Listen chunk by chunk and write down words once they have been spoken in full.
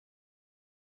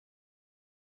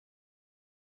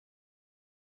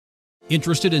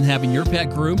Interested in having your pet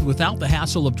groomed without the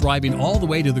hassle of driving all the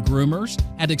way to the groomers?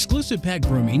 At Exclusive Pet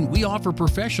Grooming, we offer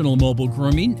professional mobile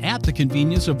grooming at the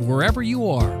convenience of wherever you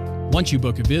are. Once you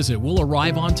book a visit, we'll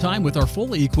arrive on time with our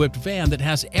fully equipped van that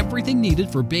has everything needed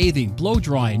for bathing, blow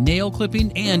drying, nail clipping,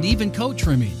 and even coat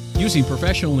trimming. Using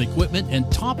professional equipment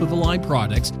and top-of-the-line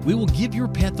products, we will give your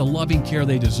pet the loving care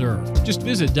they deserve. Just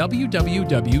visit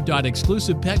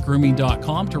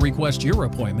www.exclusivepetgrooming.com to request your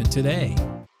appointment today.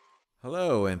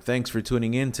 Hello, and thanks for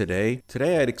tuning in today.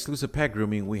 Today at Exclusive Pet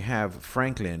Grooming, we have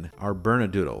Franklin, our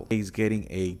Bernadoodle. He's getting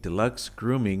a deluxe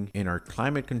grooming in our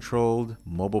climate-controlled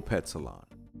mobile pet salon.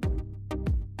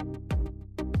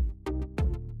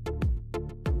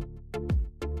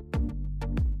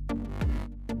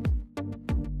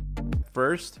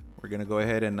 First, we're going to go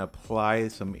ahead and apply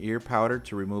some ear powder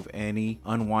to remove any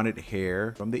unwanted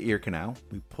hair from the ear canal.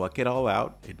 We pluck it all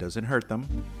out. It doesn't hurt them.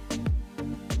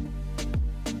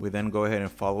 We then go ahead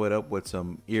and follow it up with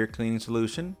some ear cleaning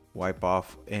solution. Wipe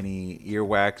off any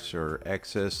earwax or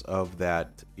excess of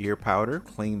that ear powder.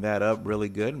 Clean that up really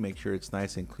good. Make sure it's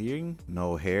nice and clean.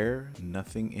 No hair,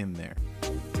 nothing in there.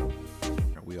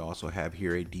 We also have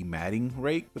here a dematting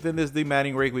rake. Within this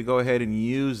dematting rake, we go ahead and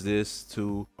use this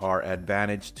to our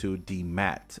advantage to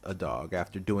demat a dog.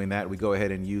 After doing that, we go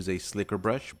ahead and use a slicker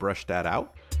brush that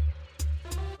out.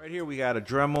 Right here, we got a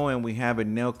Dremel and we have a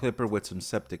nail clipper with some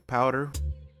septic powder.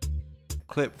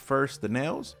 Clip first the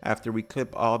nails. After we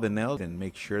clip all the nails and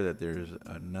make sure that there's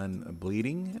none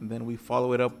bleeding, and then we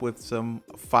follow it up with some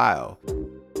file.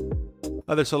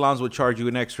 Other salons will charge you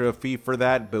an extra fee for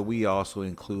that, but we also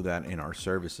include that in our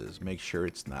services. Make sure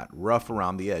it's not rough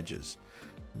around the edges.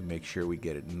 Make sure we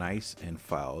get it nice and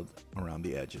filed around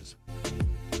the edges.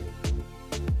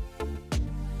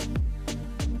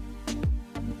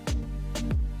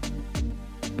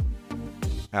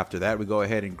 After that, we go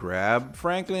ahead and grab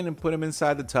Franklin and put him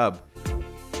inside the tub.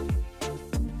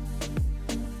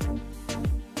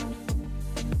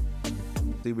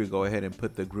 We go ahead and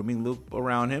put the grooming loop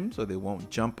around him so they won't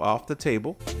jump off the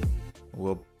table.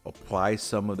 We'll apply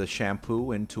some of the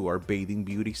shampoo into our bathing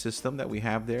beauty system that we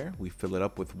have there. We fill it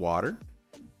up with water.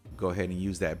 Go ahead and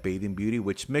use that bathing beauty,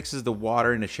 which mixes the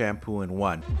water and the shampoo in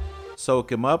one.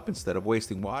 Soak him up instead of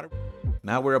wasting water.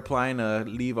 Now we're applying a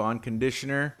leave-on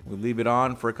conditioner. We'll leave it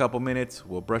on for a couple minutes.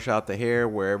 We'll brush out the hair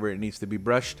wherever it needs to be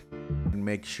brushed and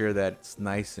make sure that it's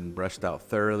nice and brushed out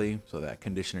thoroughly so that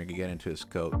conditioner can get into his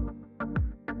coat.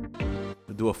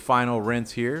 We'll do a final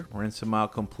rinse here. Rinse him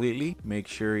out completely. Make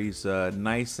sure he's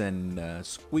nice and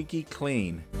squeaky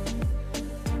clean.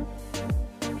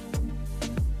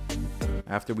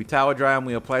 After we towel dry them,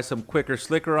 we apply some quicker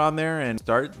slicker on there and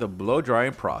start the blow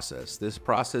drying process. This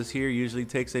process here usually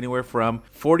takes anywhere from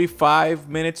 45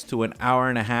 minutes to an hour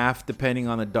and a half, depending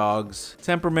on the dog's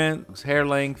temperament, his hair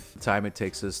length, the time it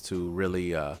takes us to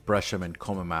really brush them and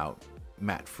comb them out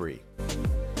mat free.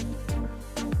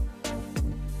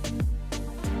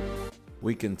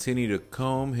 We continue to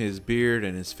comb his beard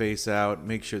and his face out,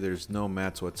 make sure there's no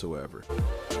mats whatsoever.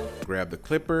 Grab the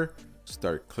clipper.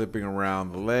 Start clipping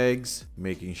around the legs,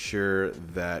 making sure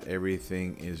that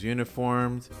everything is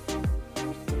uniformed.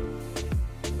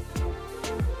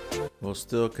 We'll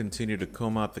still continue to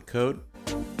comb out the coat.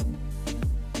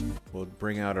 We'll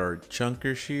bring out our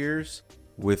chunker shears.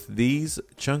 With these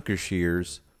chunker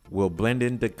shears, we'll blend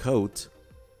in the coat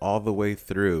all the way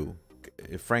through.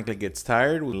 If Franklin gets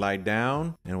tired, we'll lie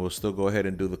down and we'll still go ahead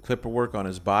and do the clipper work on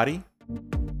his body.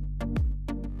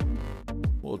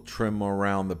 We'll trim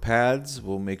around the pads.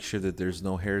 We'll make sure that there's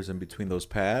no hairs in between those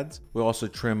pads. We'll also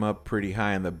trim up pretty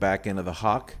high on the back end of the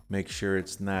hock. Make sure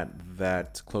it's not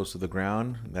that close to the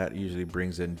ground. That usually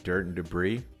brings in dirt and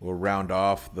debris. We'll round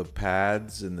off the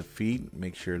pads and the feet.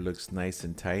 Make sure it looks nice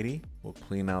and tidy. We'll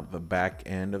clean out the back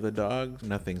end of the dog.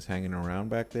 Nothing's hanging around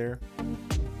back there.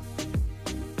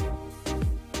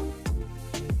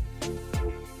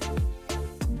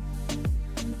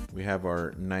 We have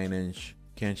our 9-inch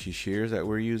Kenshi shears that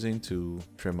we're using to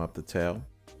trim up the tail.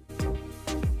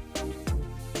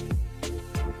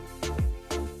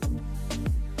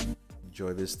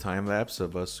 Enjoy this time lapse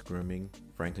of us grooming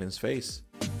Franklin's face.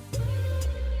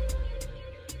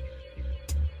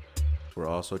 We're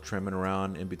also trimming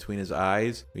around in between his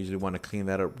eyes. We usually want to clean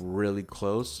that up really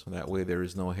close. That way there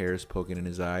is no hairs poking in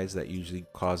his eyes. That usually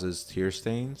causes tear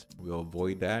stains. We'll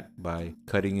avoid that by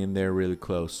cutting in there really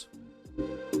close.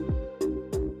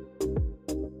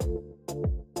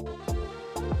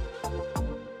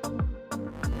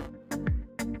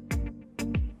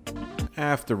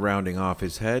 After rounding off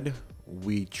his head,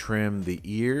 we trim the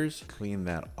ears, clean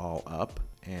that all up,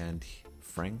 and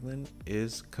Franklin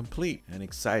is complete and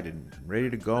excited,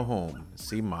 ready to go home,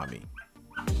 see mommy.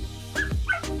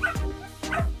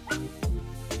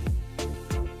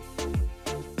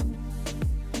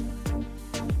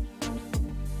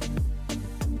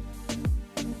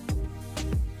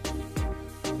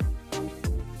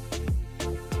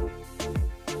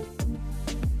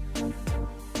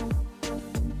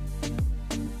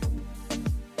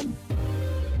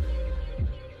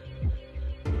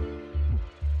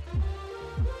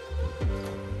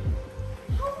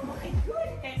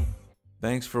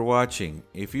 Thanks for watching.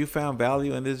 If you found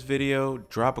value in this video,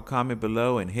 drop a comment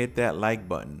below and hit that like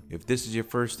button. If this is your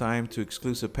first time to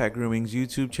Exclusive Pet Grooming's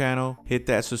YouTube channel, hit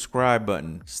that subscribe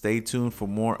button. Stay tuned for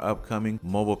more upcoming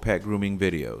mobile pet grooming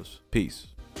videos. Peace.